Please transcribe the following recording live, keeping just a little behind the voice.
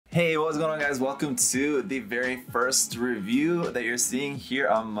Hey, what's going on, guys? Welcome to the very first review that you're seeing here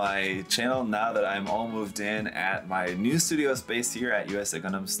on my channel now that I'm all moved in at my new studio space here at USA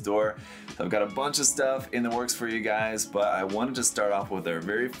Gundam Store. So I've got a bunch of stuff in the works for you guys, but I wanted to start off with our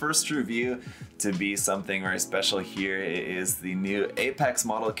very first review to be something very special here. It is the new Apex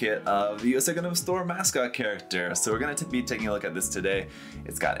model kit of the USA Gundam Store mascot character. So we're going to be taking a look at this today.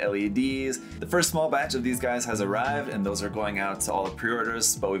 It's got LEDs. The first small batch of these guys has arrived, and those are going out to all the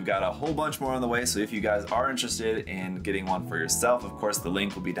pre-orders, but we've got a whole bunch more on the way. So if you guys are interested in getting one for yourself, of course the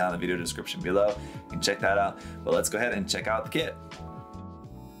link will be down in the video description below. You can check that out. But let's go ahead and check out the kit.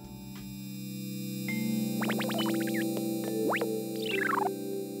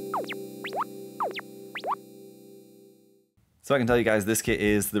 So I can tell you guys, this kit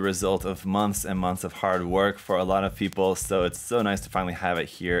is the result of months and months of hard work for a lot of people, so it's so nice to finally have it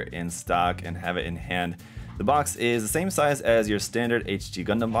here in stock and have it in hand. The box is the same size as your standard HG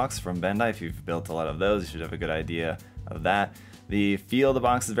Gundam box from Bandai. If you've built a lot of those, you should have a good idea of that. The feel of the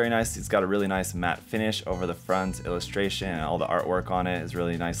box is very nice. It's got a really nice matte finish over the front illustration, and all the artwork on it is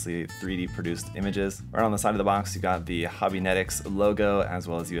really nicely 3D produced images. Right on the side of the box, you got the Hobbynetics logo as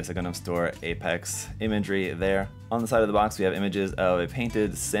well as USA Gundam Store Apex imagery there. On the side of the box, we have images of a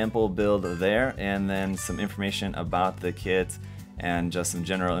painted sample build there, and then some information about the kit and just some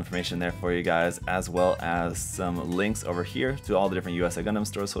general information there for you guys, as well as some links over here to all the different USA Gundam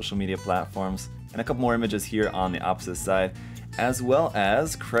Store social media platforms, and a couple more images here on the opposite side, as well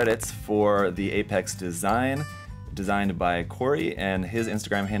as credits for the Apex design, designed by Corey and his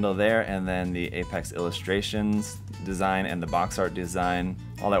Instagram handle there, and then the Apex illustrations design and the box art design,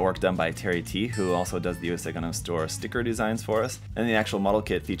 all that work done by Terry T, who also does the USA Gundam Store sticker designs for us. And the actual model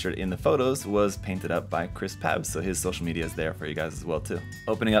kit featured in the photos was painted up by Chris Pabs, so his social media is there for you guys as well too.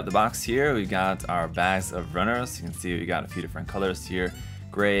 Opening up the box here, we got our bags of runners. You can see we got a few different colors here: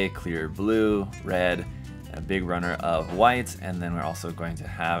 gray, clear blue, red, a big runner of white, and then we're also going to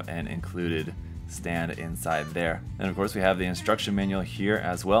have an included stand inside there. And of course we have the instruction manual here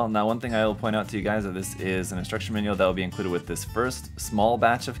as well. Now, one thing I will point out to you guys that this is an instruction manual that will be included with this first small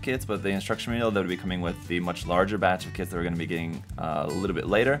batch of kits, but the instruction manual that will be coming with the much larger batch of kits that we're going to be getting a little bit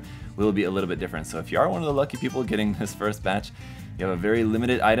later will be a little bit different. So if you are one of the lucky people getting this first batch, you have a very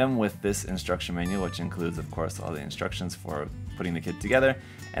limited item with this instruction manual, which includes of course all the instructions for putting the kit together,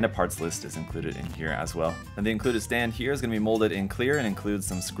 and a parts list is included in here as well. And the included stand here is going to be molded in clear and includes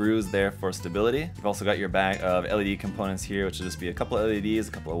some screws there for stability. You've also got your bag of LED components here, which will just be a couple of LEDs,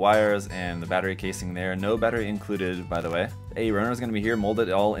 a couple of wires, and the battery casing there. No battery included, by the way. A runner is going to be here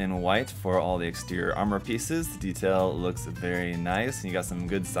molded all in white for all the exterior armor pieces. The detail looks very nice, and you got some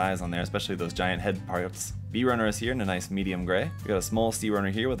good size on there, especially those giant head parts. B runner is here in a nice medium gray. We got a small C runner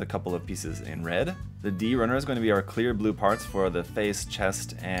here with a couple of pieces in red. The D runner is going to be our clear blue parts for the face,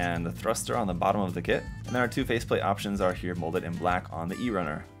 chest, and the thruster on the bottom of the kit. And then our two faceplate options are here molded in black on the E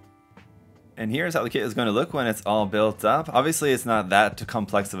runner. And here's how the kit is going to look when it's all built up. Obviously it's not that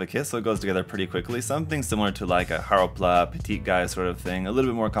complex of a kit, so it goes together pretty quickly. Something similar to like a Haropla petite guy sort of thing. A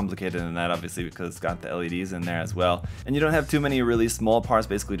little bit more complicated than that, obviously, because it's got the LEDs in there as well. And you don't have too many really small parts,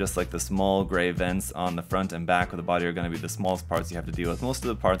 basically just like the small gray vents on the front and back of the body are going to be the smallest parts you have to deal with. Most of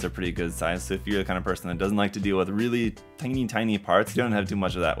the parts are pretty good size, so if you're the kind of person that doesn't like to deal with really tiny parts, you don't have too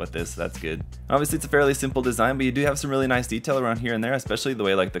much of that with this, so that's good. Obviously it's a fairly simple design, but you do have some really nice detail around here and there, especially the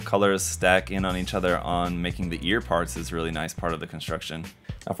way like the colors stack in on each other on making the ear parts is a really nice part of the construction.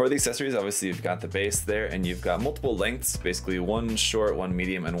 Now for the accessories, obviously you've got the base there, and you've got multiple lengths, basically one short, one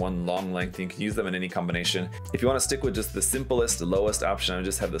medium, and one long length. You can use them in any combination. If you want to stick with just the simplest, lowest option, I would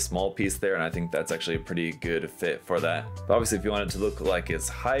just have the small piece there, and I think that's actually a pretty good fit for that. But obviously if you want it to look like it's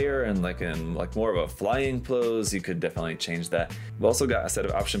higher and like in like more of a flying pose, you could definitely change that. We've also got a set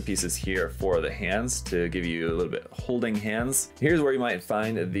of option pieces here for the hands to give you a little bit holding hands. Here's where you might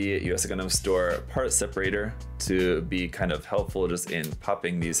find the USA Gundam Store part separator to be kind of helpful just in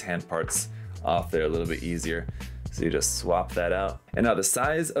popping these hand parts off there a little bit easier. So you just swap that out. And now the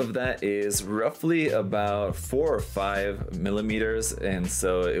size of that is roughly about 4 or 5 millimeters, and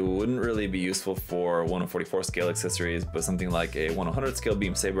so it wouldn't really be useful for 1/44 scale accessories, but something like a 1/100 scale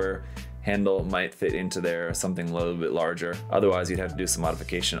beam saber handle might fit into there, something a little bit larger. Otherwise you'd have to do some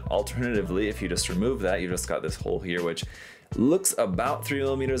modification. Alternatively, if you just remove that, you just got this hole here, which looks about 3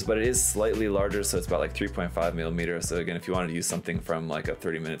 millimeters, but it is slightly larger, so it's about like 3.5 millimeters. So again, if you wanted to use something from like a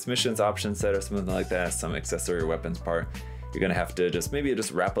 30 minutes missions option set or something like that, some accessory weapons part, you're gonna have to just maybe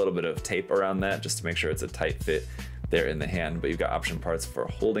wrap a little bit of tape around that just to make sure it's a tight fit. there in the hand, but you've got option parts for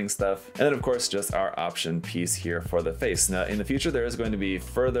holding stuff. And then of course, just our option piece here for the face. Now in the future, there is going to be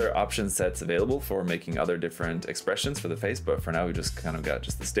further option sets available for making other different expressions for the face, but for now we just kind of got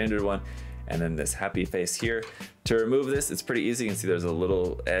just the standard one. And then this happy face here. To remove this, it's pretty easy. You can see there's a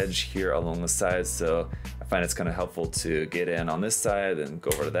little edge here along the side, so I find it's kind of helpful to get in on this side and go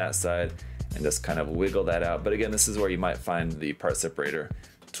over to that side and just kind of wiggle that out. But again, this is where you might find the part separator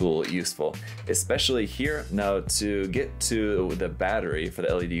tool useful, especially here. Now to get to the battery for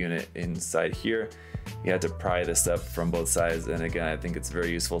the LED unit inside here, you have to pry this up from both sides, and again, I think it's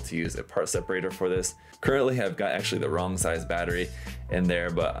very useful to use a part separator for this. Currently, I've got actually the wrong size battery in there,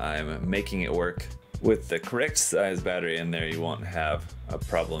 but I'm making it work. With the correct size battery in there, you won't have a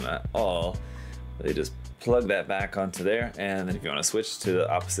problem at all. They just plug that back onto there, and then if you want to switch to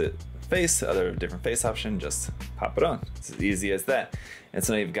the opposite face, other different face option, just pop it on. It's as easy as that. And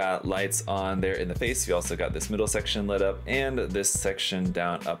so now you've got lights on there in the face. You also got this middle section lit up, and this section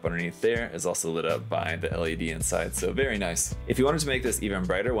down up underneath there is also lit up by the LED inside, so very nice. If you wanted to make this even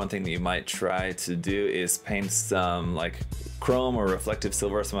brighter, one thing that you might try to do is paint some like chrome or reflective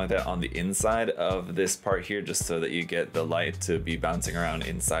silver or something like that on the inside of this part here, just so that you get the light to be bouncing around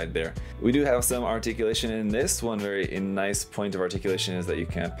inside there. We do have some articulation in this. One very nice point of articulation is that you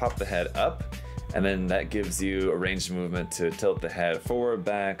can pop the head up, and then that gives you a range of movement to tilt the head forward,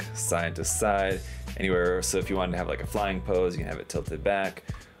 back, side to side, anywhere. So if you wanted to have like a flying pose, you can have it tilted back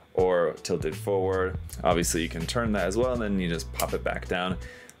or tilted forward. Obviously you can turn that as well, and then you just pop it back down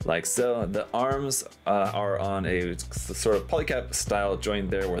like so. The arms are on a sort of polycap style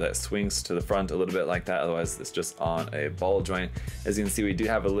joint there, where that swings to the front a little bit like that. Otherwise it's just on a ball joint. As you can see, we do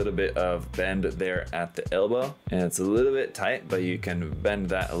have a little bit of bend there at the elbow, and it's a little bit tight, but you can bend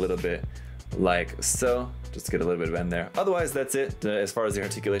that a little bit like so, just to get a little bit of bend there. Otherwise, that's it. As far as the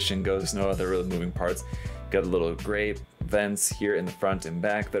articulation goes, no other really moving parts. Got a little gray vents here in the front and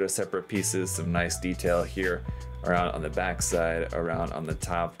back that are separate pieces. Some nice detail here around on the back side, around on the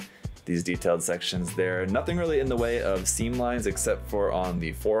top. These detailed sections there. Nothing really in the way of seam lines except for on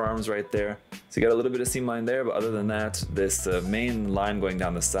the forearms right there. So you got a little bit of seam line there, but other than that, this main line going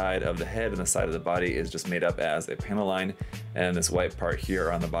down the side of the head and the side of the body is just made up as a panel line, and this white part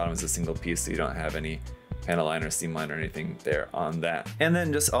here on the bottom is a single piece, so you don't have any panel line or seam line or anything there on that. And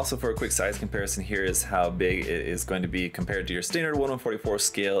then just also for a quick size comparison, here is how big it is going to be compared to your standard 1/144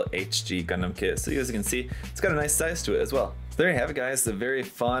 scale HG Gundam kit. So as you can see, it's got a nice size to it as well. So there you have it, guys. A very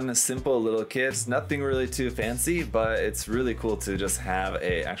fun, simple little kit. Nothing really too fancy, but it's really cool to just have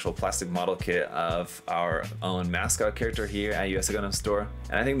a actual plastic model kit of our own mascot character here at USA Gundam Store.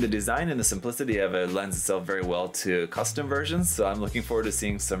 And I think the design and the simplicity of it lends itself very well to custom versions. So I'm looking forward to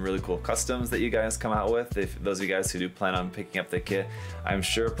seeing some really cool customs that you guys come out with. If those of you guys who do plan on picking up the kit, I'm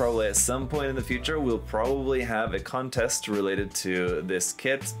sure probably at some point in the future we'll probably have a contest related to this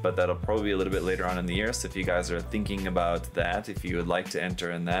kit, but that'll probably be a little bit later on in the year. So if you guys are thinking about that, if you would like to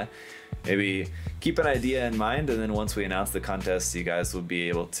enter in that, maybe keep an idea in mind, and then once we announce the contest, you guys will be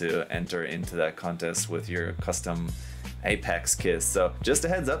able to enter into that contest with your custom Apex kits. So just a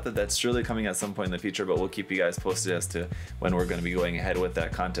heads up that that's surely coming at some point in the future, but we'll keep you guys posted as to when we're going to be going ahead with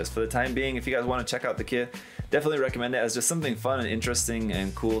that contest. For the time being, if you guys want to check out the kit, definitely recommend it as just something fun and interesting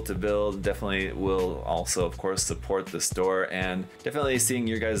and cool to build. Definitely will also, of course, support the store, and definitely seeing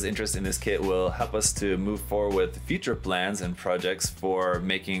your guys' interest in this kit will help us to move forward with future plans and projects for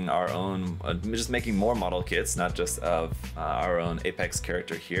making our own, just making more model kits, not just of our own Apex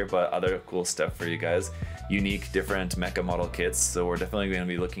character here, but other cool stuff for you guys. Unique, different mecha model kits, so we're definitely going to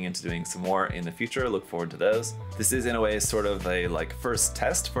be looking into doing some more in the future. Look forward to those. This is in a way sort of a like first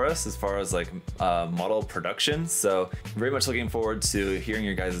test for us as far as like model production, so very much looking forward to hearing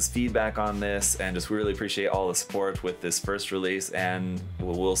your guys' feedback on this, and just really appreciate all the support with this first release, and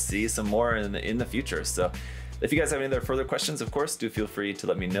we'll see some more in the future. So if you guys have any other further questions, of course, do feel free to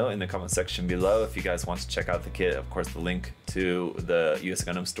let me know in the comment section below. If you guys want to check out the kit, of course, the link to the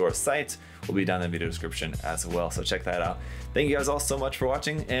USA Gundam Store site will be down in the video description as well, so check that out. Thank you guys all so much for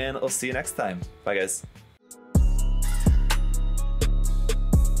watching, and I'll see you next time. Bye, guys.